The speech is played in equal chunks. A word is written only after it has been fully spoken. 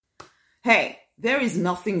Hey, there is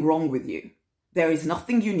nothing wrong with you. There is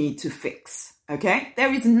nothing you need to fix. Okay?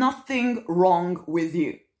 There is nothing wrong with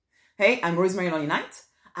you. Hey, I'm Rosemary Lonnie Knight.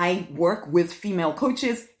 I work with female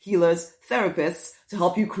coaches, healers, therapists to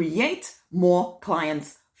help you create more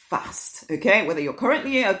clients fast. Okay? Whether you're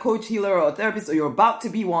currently a coach, healer, or a therapist, or you're about to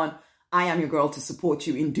be one, I am your girl to support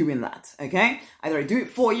you in doing that. Okay? Either I do it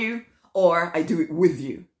for you or I do it with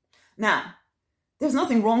you. Now, there's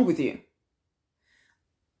nothing wrong with you.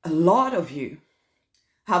 A lot of you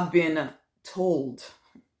have been told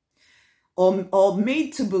or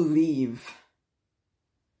made to believe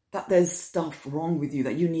that there's stuff wrong with you,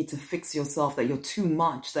 that you need to fix yourself, that you're too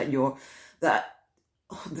much, who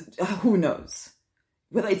knows?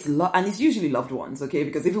 Whether it's and it's usually loved ones, okay?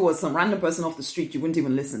 Because if it was some random person off the street, you wouldn't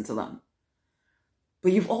even listen to them.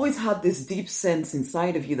 But you've always had this deep sense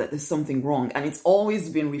inside of you that there's something wrong, and it's always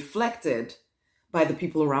been reflected by the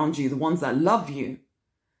people around you, the ones that love you,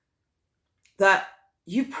 that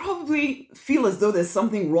you probably feel as though there's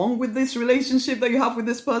something wrong with this relationship that you have with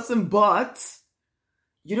this person, but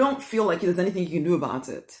you don't feel like there's anything you can do about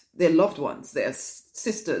it. They're loved ones, they're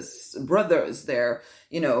sisters, brothers, they're,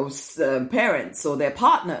 parents, or their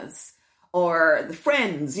partners, or the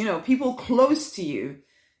friends, people close to you,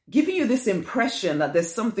 giving you this impression that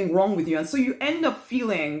there's something wrong with you. And so you end up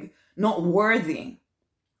feeling not worthy.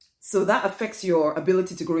 So that affects your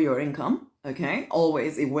ability to grow your income. Okay,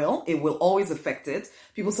 always, it will always affect it.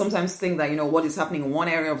 People sometimes think that, what is happening in one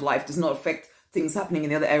area of life does not affect things happening in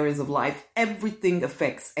the other areas of life. Everything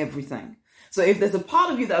affects everything. So if there's a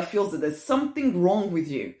part of you that feels that there's something wrong with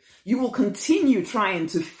you, you will continue trying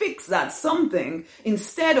to fix that something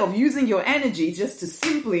instead of using your energy just to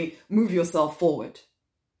simply move yourself forward.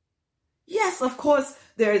 Yes, of course,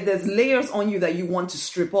 there's layers on you that you want to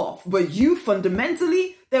strip off, but you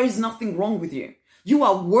fundamentally, there is nothing wrong with you. You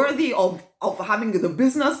are worthy of having the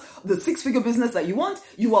business, the 6-figure business that you want.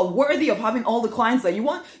 You are worthy of having all the clients that you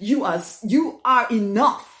want. You are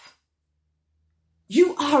enough.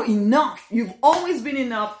 You are enough. You've always been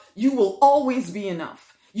enough. You will always be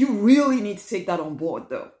enough. You really need to take that on board,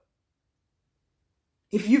 though.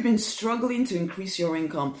 If you've been struggling to increase your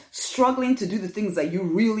income, struggling to do the things that you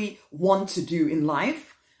really want to do in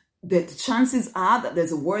life, the chances are that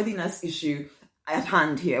there's a worthiness issue at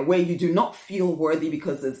hand here, where you do not feel worthy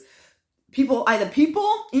because there's people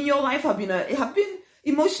in your life have been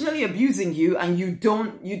emotionally abusing you, and you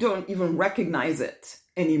don't even recognize it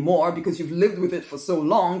anymore because you've lived with it for so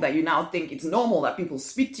long that you now think it's normal that people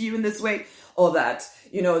speak to you in this way, or that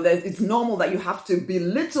it's normal that you have to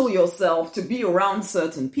belittle yourself to be around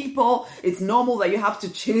certain people. It's normal that you have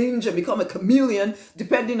to change and become a chameleon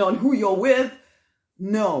depending on who you're with.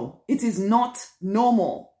 No, it is not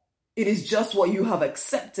normal. It is just what you have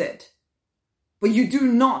accepted. But you do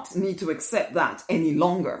not need to accept that any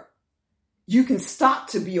longer. You can start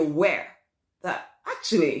to be aware that,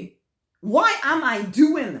 actually, why am I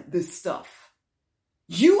doing this stuff?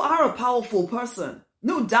 You are a powerful person.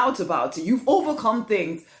 No doubt about it. You've overcome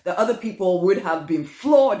things that other people would have been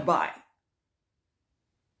floored by.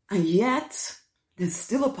 And yet, there's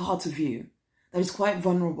still a part of you that is quite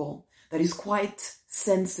vulnerable, that is quite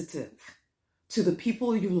sensitive to the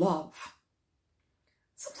people you love.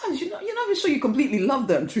 Sometimes you're not even sure you completely love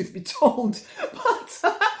them, truth be told,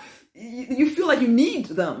 but you feel like you need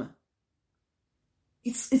them.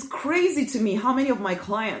 It's crazy to me how many of my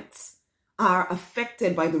clients are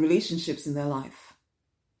affected by the relationships in their life.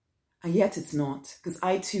 And yet it's not, because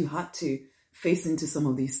I too had to face into some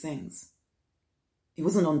of these things. It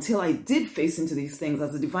wasn't until I did face into these things,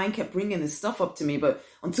 as the divine kept bringing this stuff up to me, but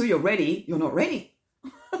until you're ready, you're not ready.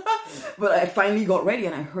 But I finally got ready,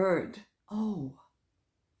 and I heard, oh,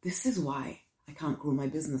 this is why I can't grow my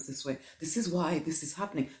business this way. This is why this is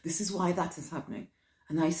happening. This is why that is happening.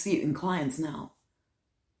 And I see it in clients now.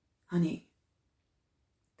 Honey,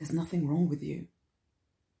 there's nothing wrong with you.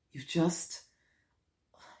 You've just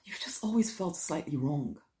always felt slightly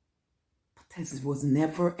wrong. But there was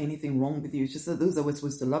never anything wrong with you. It's just that those that were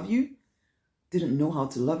supposed to love you didn't know how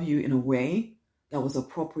to love you in a way that was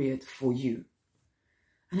appropriate for you.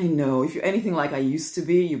 And I know if you're anything like I used to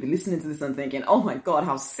be, you'll be listening to this and thinking, oh my God,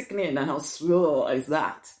 how sickening and how slow is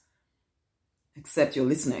that? Except you're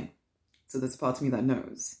listening. So there's a part of me that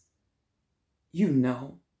knows. You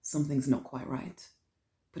know something's not quite right.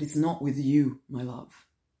 But it's not with you, my love.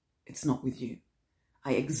 It's not with you.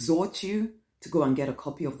 I exhort you to go and get a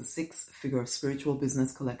copy of the 6-Figure Spiritual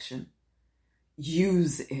Business Collection.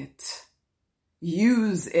 Use it.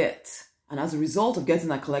 Use it. And as a result of getting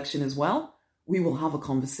that collection as well, we will have a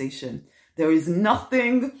conversation. There is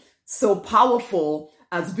nothing so powerful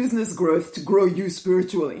as business growth to grow you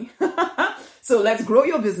spiritually. So let's grow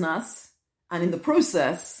your business. And in the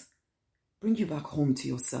process, bring you back home to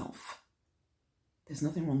yourself. There's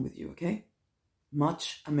nothing wrong with you, okay?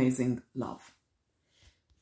 Much amazing love.